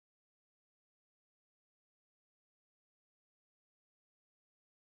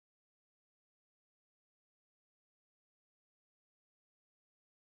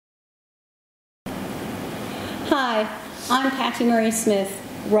Hi, I'm Patty Murray Smith,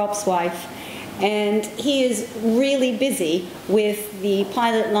 Rob's wife, and he is really busy with the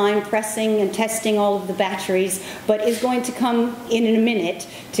pilot line pressing and testing all of the batteries, but is going to come in a minute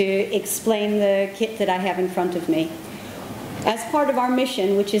to explain the kit that I have in front of me. As part of our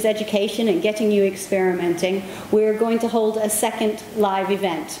mission, which is education and getting you experimenting, we're going to hold a second live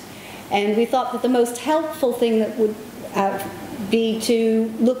event. And we thought that the most helpful thing that would be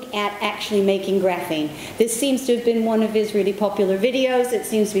to look at actually making graphene. This seems to have been one of his really popular videos. It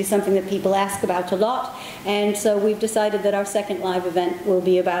seems to be something that people ask about a lot, and so we've decided that our second live event will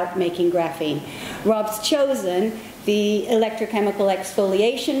be about making graphene. Rob's chosen the electrochemical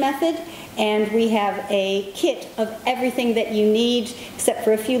exfoliation method, and we have a kit of everything that you need except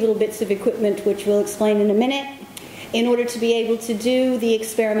for a few little bits of equipment which we'll explain in a minute in order to be able to do the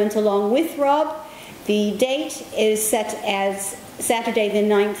experiment along with Rob. The date is set as Saturday the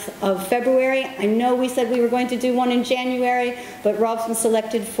 9th of February. I know we said we were going to do one in January, but Rob's been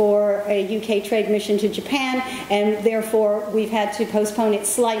selected for a UK trade mission to Japan, and therefore we've had to postpone it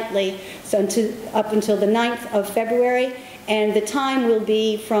slightly up until the 9th of February. And the time will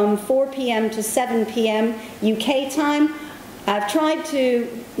be from 4 p.m. to 7 p.m. UK time. I've tried to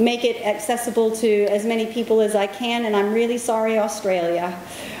make it accessible to as many people as I can, and I'm really sorry, Australia.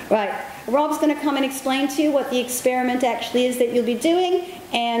 Right. Rob's going to come and explain to you what the experiment actually is that you'll be doing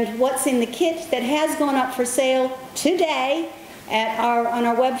and what's in the kit that has gone up for sale today at on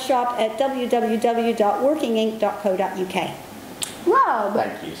our web shop at www.workinginc.co.uk. Rob.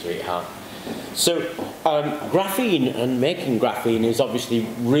 Thank you, sweetheart. So, graphene and making graphene is obviously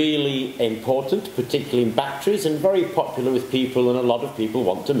really important, particularly in batteries, and very popular with people, and a lot of people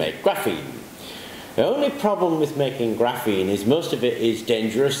want to make graphene. The only problem with making graphene is most of it is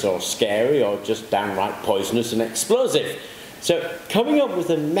dangerous or scary or just downright poisonous and explosive. So coming up with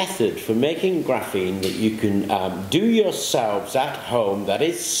a method for making graphene that you can do yourselves at home that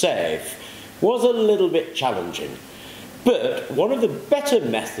is safe was a little bit challenging. But one of the better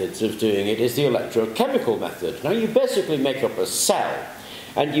methods of doing it is the electrochemical method. Now you basically make up a cell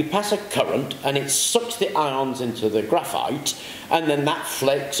and you pass a current and it sucks the ions into the graphite, and then that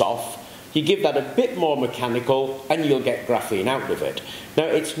flakes off. You give that a bit more mechanical and you'll get graphene out of it. Now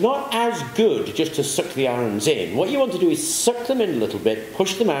it's not as good just to suck the ions in. What you want to do is suck them in a little bit,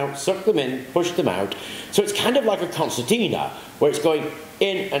 push them out, suck them in, push them out. So it's kind of like a concertina where it's going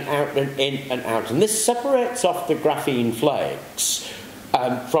in and out and in and out. And this separates off the graphene flakes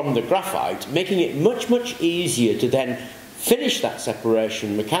from the graphite, making it much, much easier to then finish that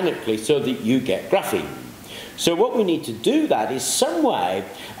separation mechanically so that you get graphene. So what we need to do that is some way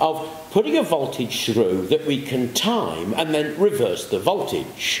of putting a voltage through that we can time and then reverse the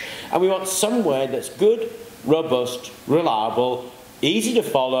voltage. And we want some way that's good, robust, reliable, easy to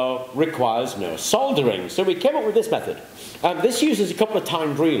follow, requires no soldering. So we came up with this method. This uses a couple of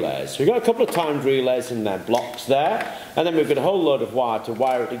timed relays. We've got a couple of timed relays in their blocks there, and then we've got a whole load of wire to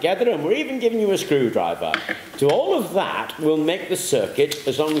wire it together, and we're even giving you a screwdriver. So all of that will make the circuit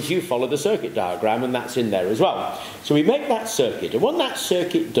as long as you follow the circuit diagram, and that's in there as well. So we make that circuit, and what that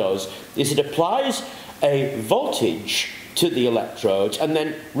circuit does is it applies a voltage to the electrodes and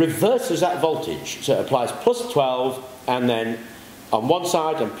then reverses that voltage. So it applies plus 12 and then on one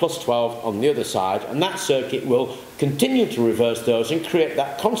side and plus 12 on the other side, and that circuit will continue to reverse those and create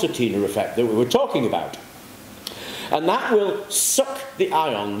that concertina effect that we were talking about. And that will suck the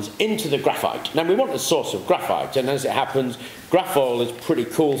ions into the graphite. Now we want a source of graphite, and as it happens, graph oil is pretty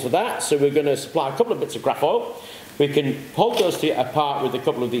cool for that, so we're going to supply a couple of bits of graph oil. We can hold those apart with a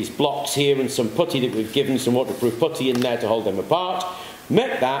couple of these blocks here and some putty that we've given, some waterproof putty in there to hold them apart.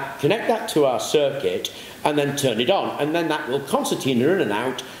 Make that, connect that to our circuit, and then turn it on, and then that will concertina in and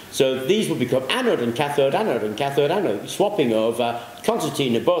out. So these will become anode and cathode, swapping over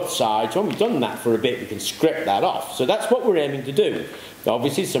concertina both sides. When we've done that for a bit, we can strip that off. So that's what we're aiming to do. Now,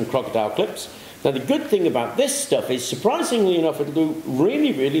 obviously some crocodile clips. Now the good thing about this stuff is, surprisingly enough, it'll do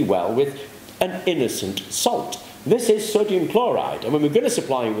really, really well with an innocent salt. This is sodium chloride, and when we're going to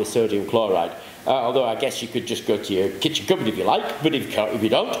supply you with sodium chloride, although I guess you could just go to your kitchen cupboard if you like, but if you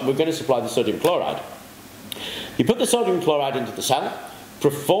don't, we're going to supply the sodium chloride. You put the sodium chloride into the cell,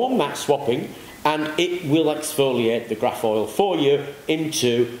 perform that swapping, and it will exfoliate the graph oil for you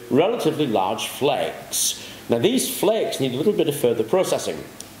into relatively large flakes. Now these flakes need a little bit of further processing,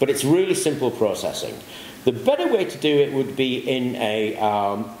 but it's really simple processing. The better way to do it would be in a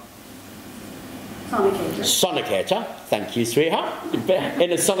sonicator. Thank you, sweetheart.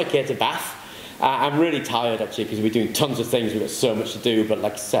 In a sonicator bath. I'm really tired actually because we're doing tons of things, we've got so much to do, but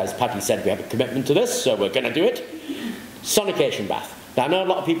like as Patty said, we have a commitment to this, so we're going to do it. Sonication bath. Now, I know a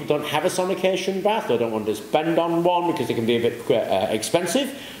lot of people don't have a sonication bath or don't want to spend on one because it can be a bit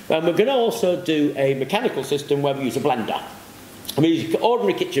expensive. And we're going to also do a mechanical system where we use a blender. We use an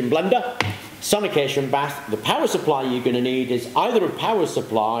ordinary kitchen blender, sonication bath. The power supply you're going to need is either a power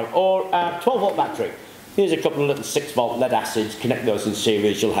supply or a 12-volt battery. Here's a couple of little 6-volt lead acids. Connect those in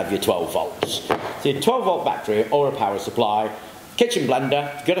series, you'll have your 12 volts. So your 12-volt battery or a power supply, kitchen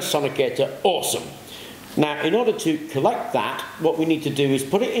blender, got a sonicator, awesome. Now, in order to collect that, what we need to do is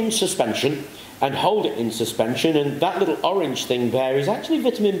put it in suspension and hold it in suspension, and that little orange thing there is actually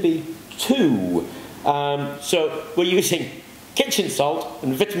vitamin B2. So we're using kitchen salt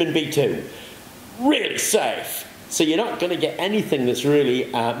and vitamin B2. Really safe. So you're not going to get anything that's really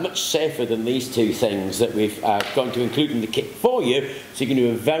much safer than these two things that we've going to include in the kit for you, so you can do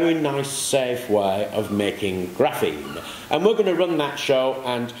a very nice, safe way of making graphene. And we're going to run that show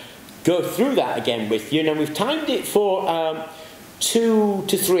and go through that again with you. Now, we've timed it for 2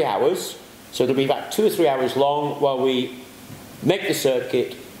 to 3 hours, so it'll be about 2 or 3 hours long while we make the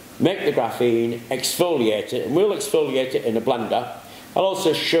circuit, make the graphene, exfoliate it, and we'll exfoliate it in a blender. I'll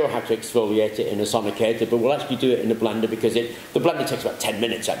also show how to exfoliate it in a sonicator, but we'll actually do it in a blender because the blender takes about 10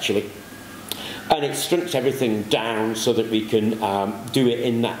 minutes actually. And it shrinks everything down so that we can do it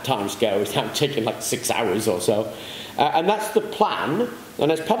in that time scale without taking like 6 hours or so. And that's the plan. And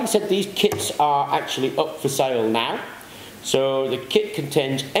as Paddy said, these kits are actually up for sale now. So the kit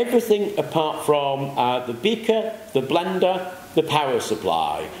contains everything apart from the beaker, the blender, the power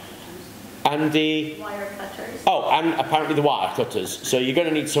supply, and the wire cutters. Oh, and apparently the wire cutters. So you're going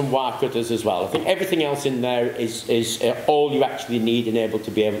to need some wire cutters as well. I think everything else in there is all you actually need in order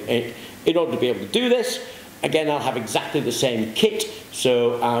to be able to do this. Again, I'll have exactly the same kit,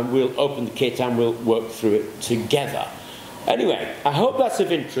 so we'll open the kit and we'll work through it together. Anyway, I hope that's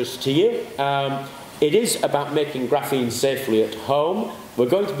of interest to you. It is about making graphene safely at home. We're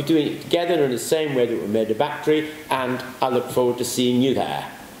going to be doing it together in the same way that we made a battery, and I look forward to seeing you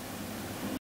there.